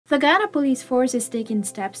The Guyana Police Force is taking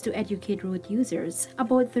steps to educate road users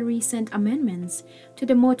about the recent amendments to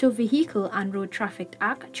the Motor Vehicle and Road Traffic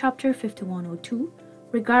Act, Chapter 5102,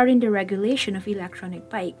 regarding the regulation of electronic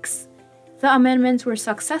bikes. The amendments were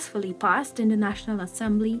successfully passed in the National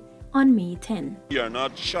Assembly on May 10. We are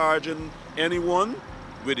not charging anyone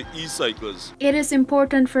with e-cycles. It is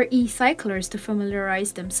important for e-cyclers to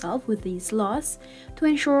familiarize themselves with these laws to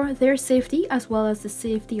ensure their safety as well as the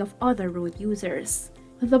safety of other road users.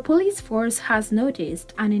 The police force has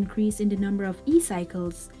noticed an increase in the number of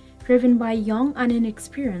e-cycles driven by young and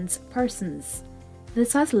inexperienced persons.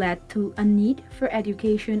 This has led to a need for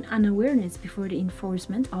education and awareness before the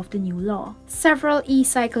enforcement of the new law. Several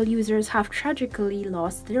e-cycle users have tragically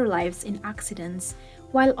lost their lives in accidents,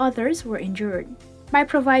 while others were injured. By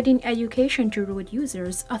providing education to road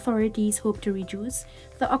users, authorities hope to reduce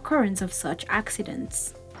the occurrence of such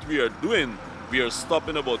accidents. We are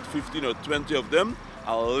stopping about 15 or 20 of them.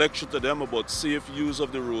 I'll lecture to them about safe use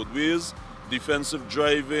of the roadways, defensive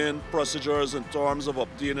driving, procedures in terms of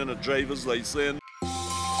obtaining a driver's license,